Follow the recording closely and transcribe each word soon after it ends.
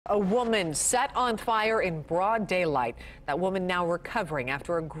A woman set on fire in broad daylight. That woman now recovering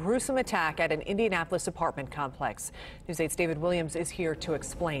after a gruesome attack at an Indianapolis apartment complex. News 8's David Williams is here to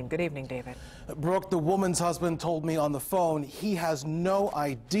explain. Good evening, David. Brooke, the woman's husband told me on the phone he has no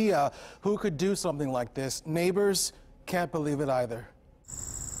idea who could do something like this. Neighbors can't believe it either.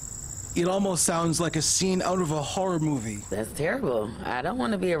 It almost sounds like a scene out of a horror movie. That's terrible. I don't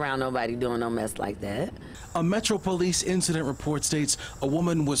want to be around nobody doing no mess like that. A Metro Police incident report states a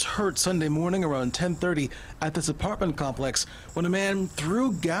woman was hurt Sunday morning around 10:30 at this apartment complex when a man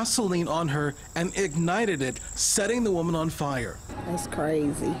threw gasoline on her and ignited it, setting the woman on fire. That's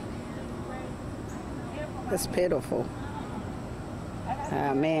crazy. That's pitiful.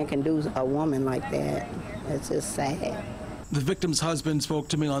 A man can do a woman like that. It's just sad. The victim's husband spoke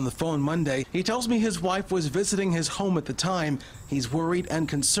to me on the phone Monday. He tells me his wife was visiting his home at the time. He's worried and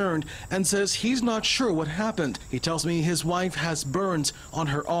concerned and says he's not sure what happened. He tells me his wife has burns on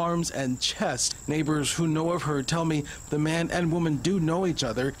her arms and chest. Neighbors who know of her tell me the man and woman do know each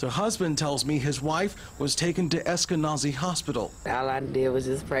other. The husband tells me his wife was taken to Eskenazi Hospital. All I did was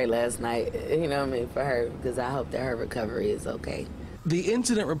just pray last night, for her, because I hope that her recovery is okay. The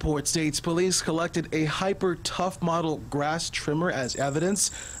incident report states police collected a hyper-tough model grass trimmer as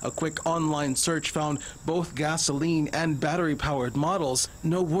evidence. A quick online search found both gasoline and battery-powered models.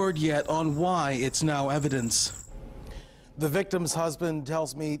 No word yet on why it's now evidence. The victim's husband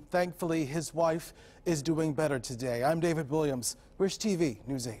tells me, thankfully, his wife is doing better today. I'm David Williams, Wish TV,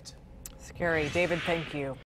 News 8. Scary. David, thank you.